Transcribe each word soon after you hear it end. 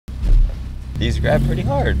these grab pretty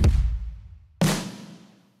hard.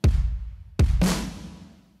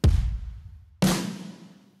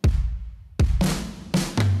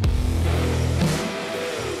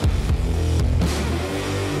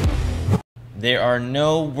 There are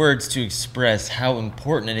no words to express how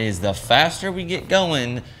important it is. The faster we get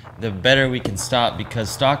going, the better we can stop,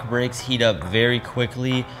 because stock brakes heat up very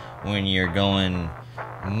quickly when you're going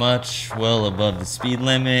much well above the speed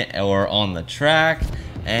limit or on the track,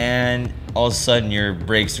 and all of a sudden your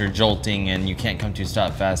brakes are jolting and you can't come to a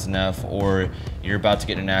stop fast enough, or you're about to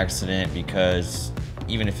get in an accident because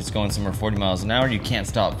even if it's going somewhere 40 miles an hour, you can't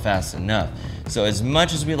stop fast enough. So as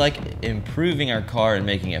much as we like improving our car and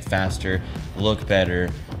making it faster, look better,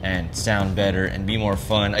 and sound better, and be more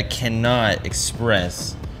fun, I cannot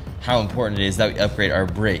express how important it is that we upgrade our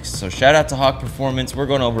brakes. So shout out to Hawk Performance. We're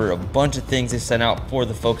going over a bunch of things they sent out for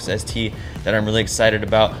the Focus ST that I'm really excited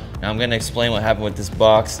about. Now I'm gonna explain what happened with this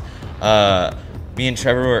box. Me and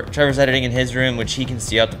Trevor's editing in his room, which he can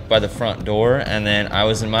see out by the front door, and then I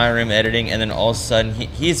was in my room editing, and then all of a sudden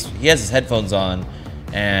he has his headphones on,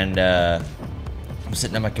 and I'm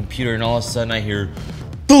sitting at my computer, and all of a sudden I hear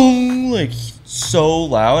boom, like so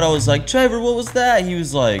loud. I was like, Trevor, what was that? He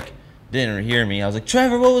was like, didn't hear me. I was like,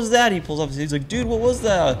 Trevor, what was that? He pulls up, he's like, dude, what was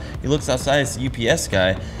that? He looks outside, it's the UPS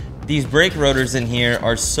guy. These brake rotors in here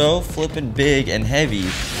are so flippin' big and heavy,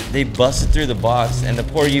 they busted through the box, and the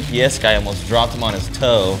poor UPS guy almost dropped him on his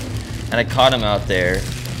toe, and I caught him out there,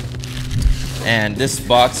 and this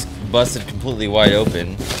box busted completely wide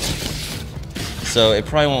open. So it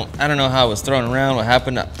probably won't, I don't know how it was thrown around, what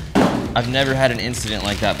happened. I've never had an incident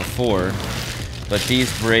like that before, but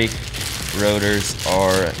these brake rotors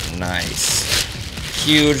are nice.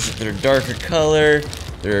 Huge, they're darker color,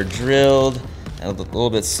 they're drilled, and a little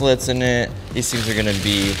bit slits in it. These things are gonna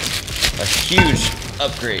be a huge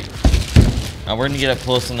upgrade. Now we're gonna get up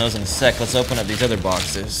close on those in a sec. Let's open up these other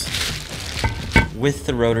boxes. With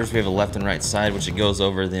the rotors, we have a left and right side, which it goes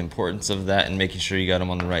over the importance of that and making sure you got them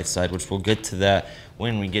on the right side, which we'll get to that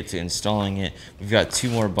when we get to installing it. We've got 2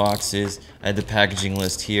 more boxes. I had the packaging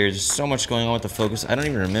list here. There's so much going on with the Focus, I don't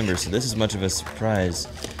even remember, so this is much of a surprise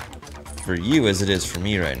for you as it is for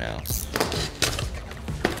me right now.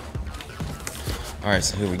 Alright,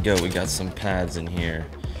 so here we go. We got some pads in here.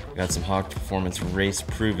 We got some Hawk Performance Race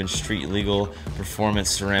Proven Street Legal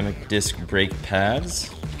Performance Ceramic Disc Brake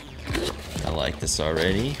Pads. I like this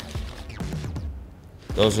already.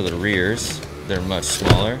 Those are the rears. They're much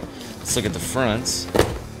smaller. Let's look at the fronts.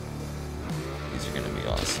 These are going to be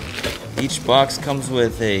awesome. Each box comes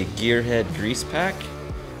with a gearhead grease pack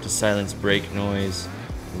to silence brake noise,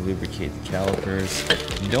 lubricate the calipers.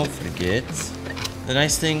 And don't forget, the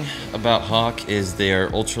nice thing about Hawk is they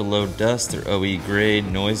are ultra low dust, they're OE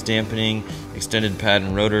grade, noise dampening, extended pad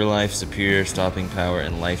and rotor life, superior stopping power,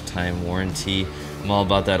 and lifetime warranty. I'm all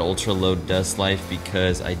about that ultra low dust life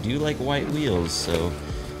because I do like white wheels, so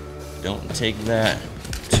don't take that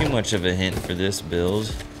too much of a hint for this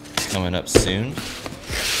build. It's coming up soon.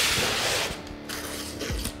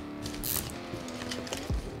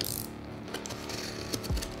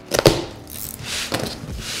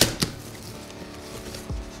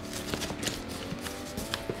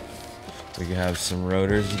 We have some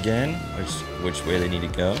rotors again, which way they need to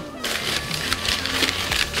go.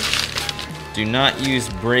 Do not use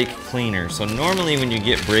brake cleaner. So normally when you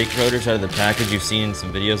get brake rotors out of the package, you've seen in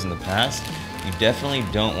some videos in the past, you definitely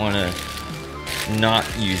don't want to not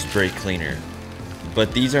use brake cleaner.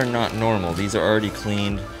 But these are not normal. These are already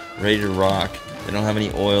cleaned, ready to rock. They don't have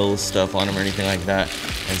any oil stuff on them or anything like that.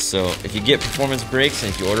 And so if you get performance brakes,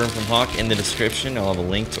 and if you order them from Hawk, in the description I'll have a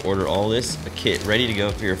link to order all this, a kit ready to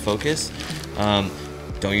go for your Focus. Don't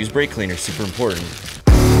use brake cleaner, super important.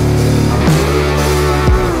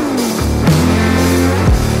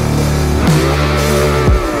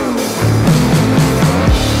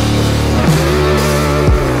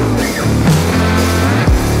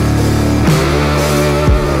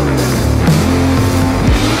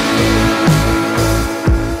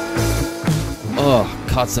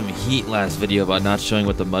 Caught some heat last video about not showing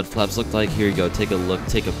what the mud flaps looked like. Here you go, take a look,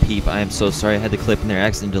 take a peep. I am so sorry, I had the clip in there, I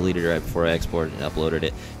accidentally deleted it right before I exported and uploaded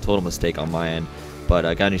it. Total mistake on my end. But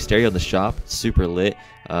I got a new stereo in the shop, super lit.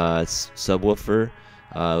 It's subwoofer.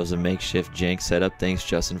 It was a makeshift jank setup. Thanks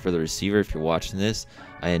Justin for the receiver if you're watching this.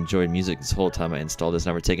 I enjoyed music this whole time I installed this.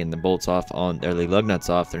 Now we're taking the bolts off, or the lug nuts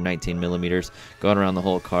off. They're 19 millimeters, going around the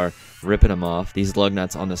whole car, ripping them off. These lug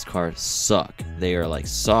nuts on this car suck. They are like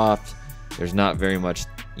soft. There's not very much,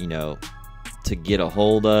 you know, to get a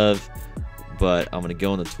hold of, but I'm going to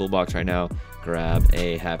go in the toolbox right now, grab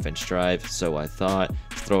a 1/2 inch drive, so I thought,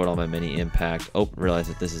 throw it on my mini impact. Oh, realize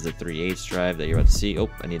that this is the 3/8 drive that you're about to see. Oh,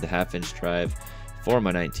 I need the 1/2 inch drive for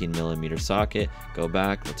my 19mm socket. Go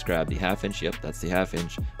back, let's grab the 1/2 inch. Yep, that's the 1/2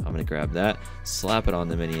 inch. I'm gonna grab that, slap it on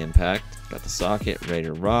the mini impact. Got the socket ready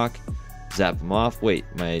to rock. Zap them off. Wait,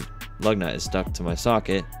 my lug nut is stuck to my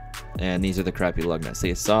socket, and these are the crappy lug nuts. They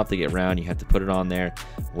get soft, they get round, you have to put it on there,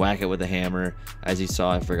 whack it with a hammer. As you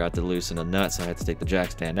saw, I forgot to loosen a nut, so I had to take the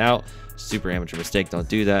jack stand out. Super amateur mistake, don't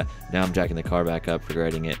do that. Now I'm jacking the car back up,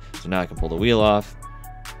 regretting it. So now I can pull the wheel off,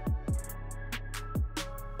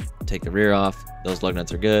 take the rear off. Those lug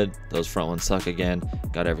nuts are good, those front ones suck again.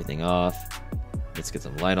 Got everything off. Let's get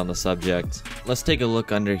some light on the subject. Let's take a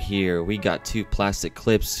look under here. We got 2 plastic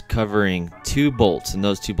clips covering 2 bolts, and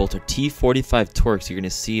those 2 bolts are T45 Torx. You're gonna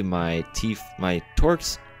see my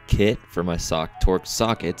Torx kit for my Torx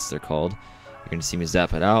sockets, they're called. You're gonna see me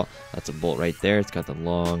zap it out. That's a bolt right there. It's got the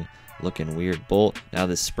long looking weird bolt. Now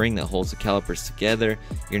this spring that holds the calipers together,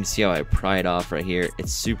 you're gonna see how I pry it off right here.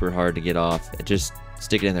 It's super hard to get off. It just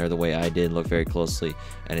stick it in there the way I did, look very closely,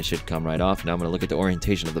 and it should come right off. Now I'm going to look at the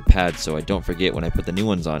orientation of the pad so I don't forget when I put the new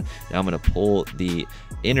ones on. Now I'm going to pull the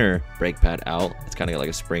inner brake pad out. It's kind of like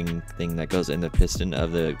a spring thing that goes in the piston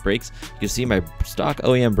of the brakes. You can see my stock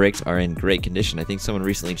OEM brakes are in great condition. I think someone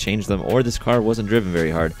recently changed them, or this car wasn't driven very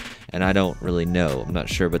hard, and I don't really know. I'm not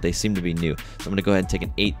sure, but they seem to be new. So I'm going to go ahead and take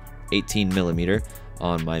an 18mm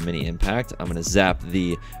on my mini impact. I'm going to zap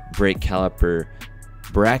the brake caliper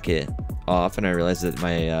bracket off, and I realized that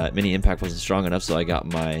my mini impact wasn't strong enough, so I got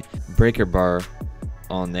my breaker bar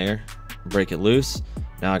on there, break it loose.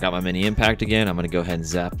 Now I got my mini impact again. I'm going to go ahead and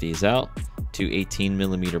zap these out. 2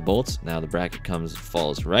 18mm bolts. Now the bracket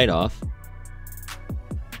falls right off.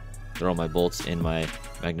 Throw my bolts in my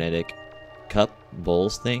magnetic cup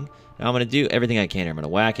bowls thing. Now I'm going to do everything I can here. I'm going to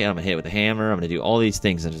whack it, I'm going to hit it with a hammer, I'm going to do all these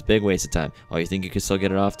things, and it's a big waste of time. Oh, you think you can still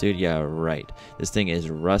get it off, dude? Yeah, right. This thing is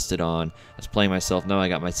rusted on. I was playing myself. Now I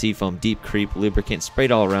got my Seafoam Deep Creep lubricant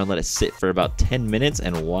sprayed all around, let it sit for about 10 minutes,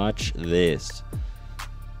 and watch this.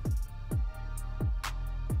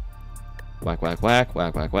 Whack, whack, whack,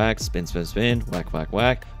 whack, whack, whack, spin, spin, spin, whack, whack,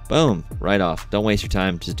 whack, boom, right off. Don't waste your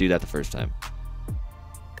time, just do that the first time.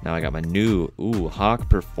 Now I got my new, Hawk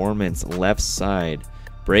Performance left side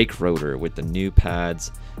brake rotor with the new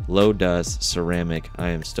pads, low dust, ceramic. I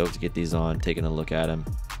am stoked to get these on, taking a look at them.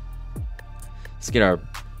 Let's get our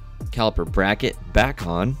caliper bracket back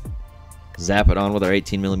on, zap it on with our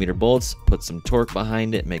 18mm bolts, put some torque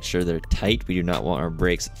behind it, make sure they're tight. We do not want our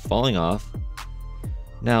brakes falling off.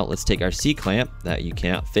 Now let's take our C-clamp that you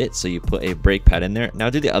can't fit, so you put a brake pad in there.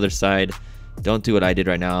 Now do the other side. Don't do what I did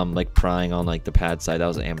right now. I'm like prying on like the pad side. That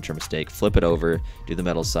was an amateur mistake. Flip it over, do the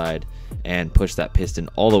metal side, and push that piston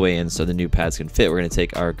all the way in so the new pads can fit. We're going to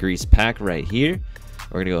take our grease pack right here.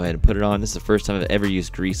 We're going to go ahead and put it on. This is the first time I've ever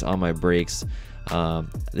used grease on my brakes.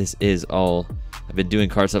 This is all, I've been doing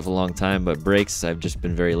car stuff a long time, but brakes, I've just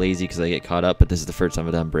been very lazy because I get caught up. But this is the first time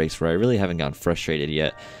I've done brakes where I really haven't gotten frustrated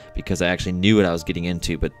yet because I actually knew what I was getting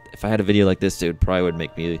into. But if I had a video like this, it probably would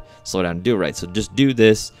make me slow down and do it right. So just do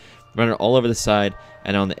this. Run it all over the side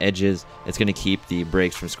and on the edges. It's going to keep the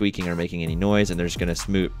brakes from squeaking or making any noise, and they're just going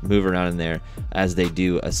to move around in there as they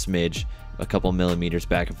do a smidge, a couple millimeters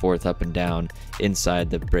back and forth, up and down inside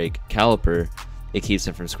the brake caliper. It keeps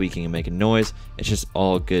them from squeaking and making noise. It's just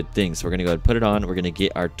all good things. So we're going to go ahead and put it on. We're going to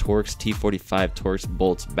get our Torx T45 Torx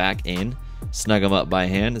bolts back in, snug them up by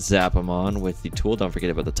hand, zap them on with the tool. Don't forget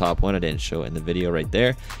about the top one. I didn't show it in the video right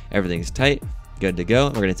there. Everything's tight. Good to go.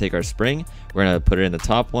 We're going to take our spring, we're going to put it in the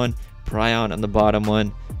top one, pry on the bottom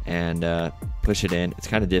one, and push it in. It's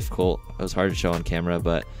kind of difficult. It was hard to show on camera,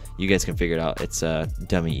 but you guys can figure it out. It's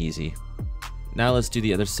dummy easy. Now let's do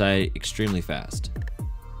the other side extremely fast.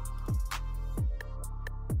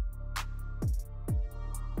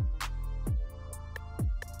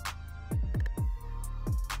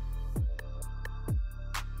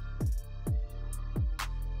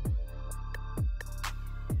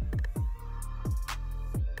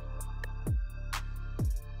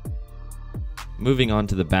 Moving on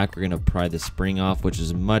to the back, we're going to pry the spring off, which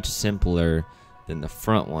is much simpler than the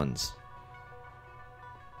front ones.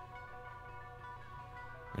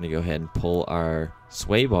 We're going to go ahead and pull our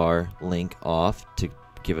sway bar link off to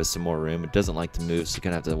give us some more room. It doesn't like to move, so you're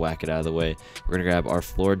going to have to whack it out of the way. We're going to grab our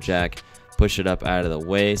floor jack, push it up out of the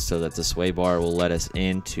way so that the sway bar will let us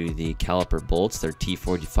into the caliper bolts. They're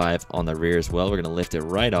T45 on the rear as well. We're going to lift it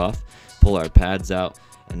right off, pull our pads out,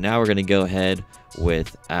 and now we're going to go ahead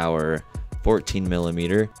with our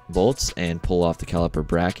 14mm bolts and pull off the caliper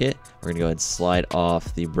bracket. We're going to go ahead and slide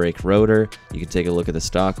off the brake rotor. You can take a look at the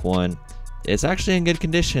stock one. It's actually in good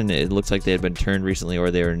condition. It looks like they had been turned recently or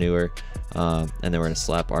they were newer. And then we're going to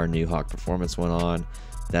slap our new Hawk Performance one on.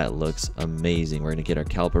 That looks amazing. We're gonna get our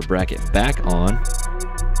caliper bracket back on.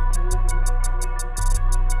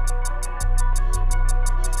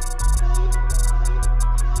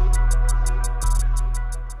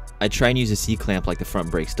 I try and use a C-clamp like the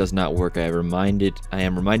front brakes. Does not work. I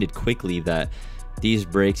am reminded quickly that these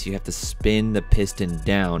brakes, you have to spin the piston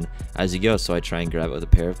down as you go. So I try and grab it with a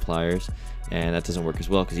pair of pliers, and that doesn't work as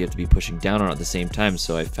well because you have to be pushing down on it at the same time.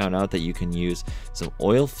 So I found out that you can use some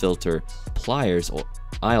oil filter pliers, or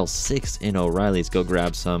aisle 6 in O'Reilly's. Go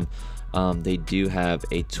grab some. They do have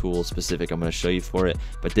a tool specific I'm going to show you for it,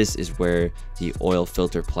 but this is where the oil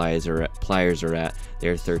filter pliers are at.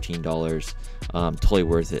 They're $13. Totally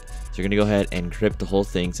worth it. So you're going to go ahead and grip the whole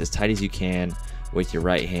thing as tight as you can with your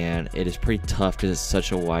right hand. It is pretty tough because it's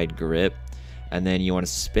such a wide grip, and then you want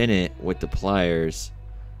to spin it with the pliers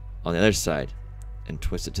on the other side and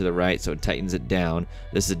twist it to the right so it tightens it down.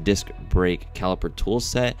 This is a disc brake caliper tool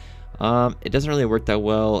set. It doesn't really work that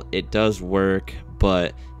well. It does work,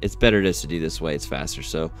 but it's better just to do this way. It's faster.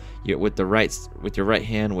 So you're with your right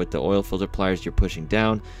hand with the oil filter pliers, you're pushing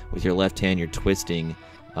down. With your left hand, you're twisting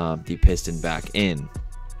the piston back in,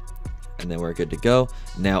 and then we're good to go.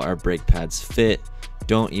 Now our brake pads fit.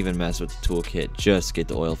 Don't even mess with the toolkit, just get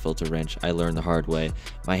the oil filter wrench. I learned the hard way.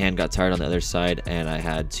 My hand got tired on the other side and I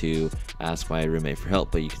had to ask my roommate for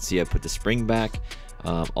help, but you can see I put the spring back,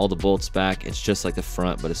 all the bolts back. It's just like the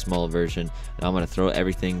front but a smaller version. Now I'm going to throw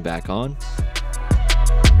everything back on.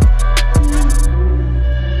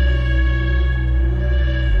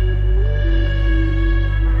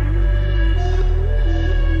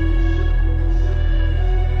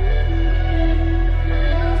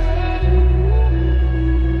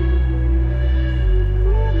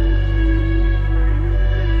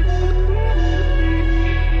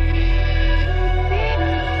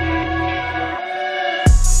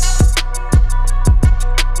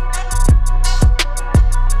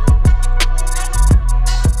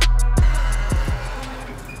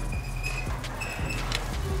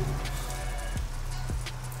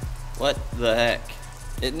 What the heck?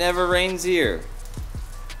 It never rains here.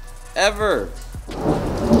 Ever. It's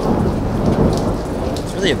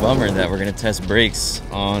really a bummer that we're gonna test brakes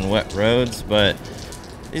on wet roads, but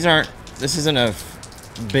this isn't a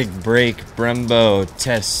big brake Brembo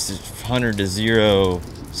test 100 to 0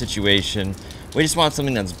 situation. We just want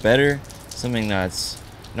something that's better, something that's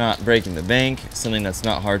not breaking the bank, something that's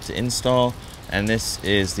not hard to install, and this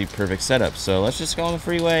is the perfect setup. So let's just go on the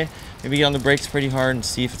freeway, maybe get on the brakes pretty hard and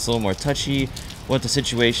see if it's a little more touchy, what the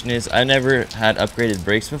situation is. I never had upgraded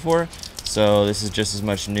brakes before, so this is just as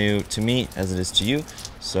much new to me as it is to you.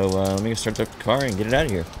 So let me start the car and get it out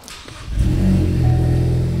of here.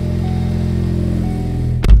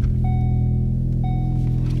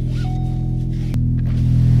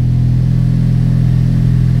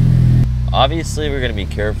 Obviously, we're going to be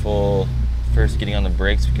careful first getting on the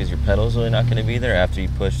brakes because your pedal's really not going to be there after you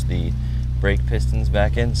push the brake pistons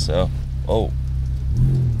back in. So, oh.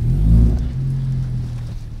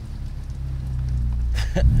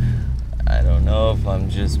 I don't know if I'm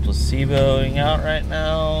just placeboing out right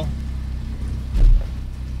now.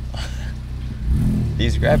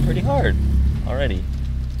 These grab pretty hard already.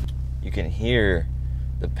 You can hear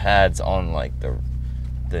the pads on like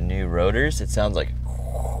the new rotors. It sounds like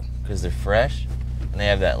because they're fresh and they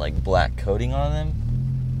have that like black coating on them.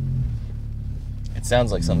 It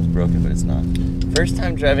sounds like something's broken, but it's not. First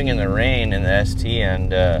time driving in the rain in the ST,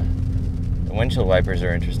 and the windshield wipers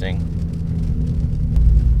are interesting.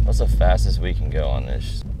 What's the fastest we can go on this?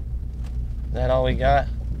 Is that all we got?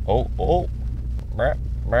 Oh. Brap,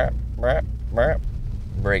 brap, brap, brap.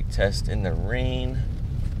 Brake test in the rain.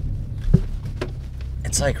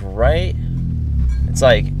 It's like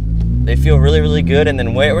they feel really, really good, and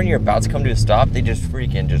then when you're about to come to a stop, they just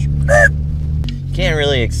freaking just... Can't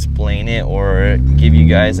really explain it or give you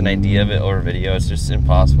guys an idea of it over video. It's just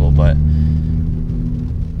impossible, but...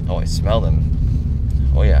 Oh, I smell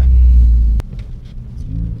them. Oh, yeah.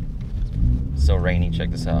 So rainy,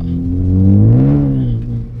 check this out.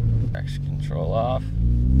 Traction control off.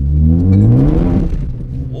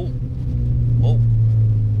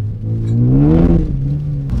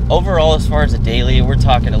 Overall, as far as the daily, we're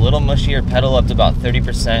talking a little mushier pedal up to about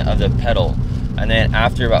 30% of the pedal. And then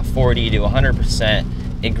after about 40 to 100%,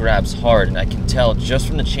 it grabs hard. And I can tell just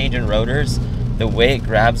from the change in rotors, the way it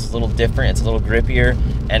grabs is a little different. It's a little grippier.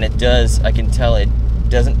 And I can tell it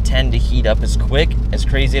doesn't tend to heat up as quick. As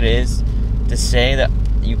crazy it is to say that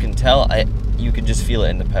you can tell, you can just feel it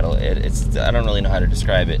in the pedal. I don't really know how to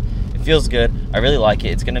describe it. It feels good. I really like it.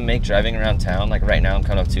 It's gonna make driving around town, like right now I'm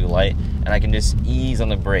kind of too light, and I can just ease on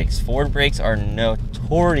the brakes. Ford brakes are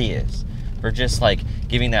notorious for just like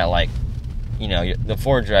giving that, like, you know, the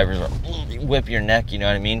Ford drivers are whip your neck, you know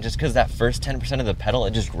what I mean? Just because that first 10% of the pedal,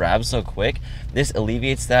 it just grabs so quick. This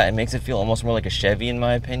alleviates that. It makes it feel almost more like a Chevy, in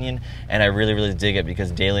my opinion. And I really, really dig it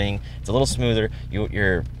because dailying, it's a little smoother.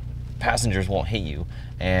 Your passengers won't hit you.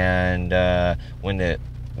 And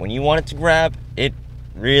when you want it to grab, it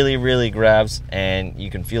really, really grabs, and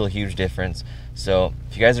you can feel a huge difference. So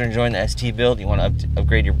if you guys are enjoying the ST build, you want to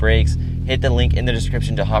upgrade your brakes, hit the link in the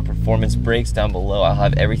description to Hawk Performance Brakes down below. I'll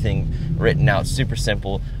have everything written out, super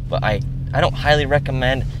simple, but I don't highly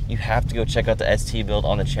recommend you have to go check out the ST build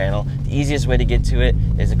on the channel. The easiest way to get to it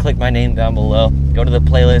is to click my name down below, go to the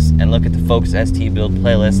playlist, and look at the Focus ST build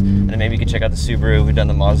playlist, and then maybe you can check out the Subaru. We've done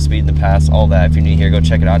the Mazda Speed in the past, all that. If you're new here, go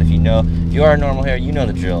check it out. If you are a normal here, you know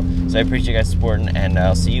the drill. So I appreciate you guys supporting, and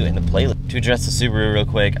I'll see you in the playlist. To address the Subaru real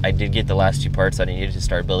quick, I did get the last 2 parts that I needed to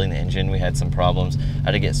start building the engine. We had some problems. I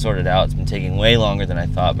had to get sorted out. It's been taking way longer than I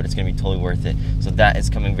thought, but it's going to be totally worth it. So that is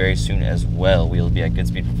coming very soon as well. We'll be at Good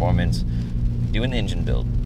Speed Performance doing the engine build.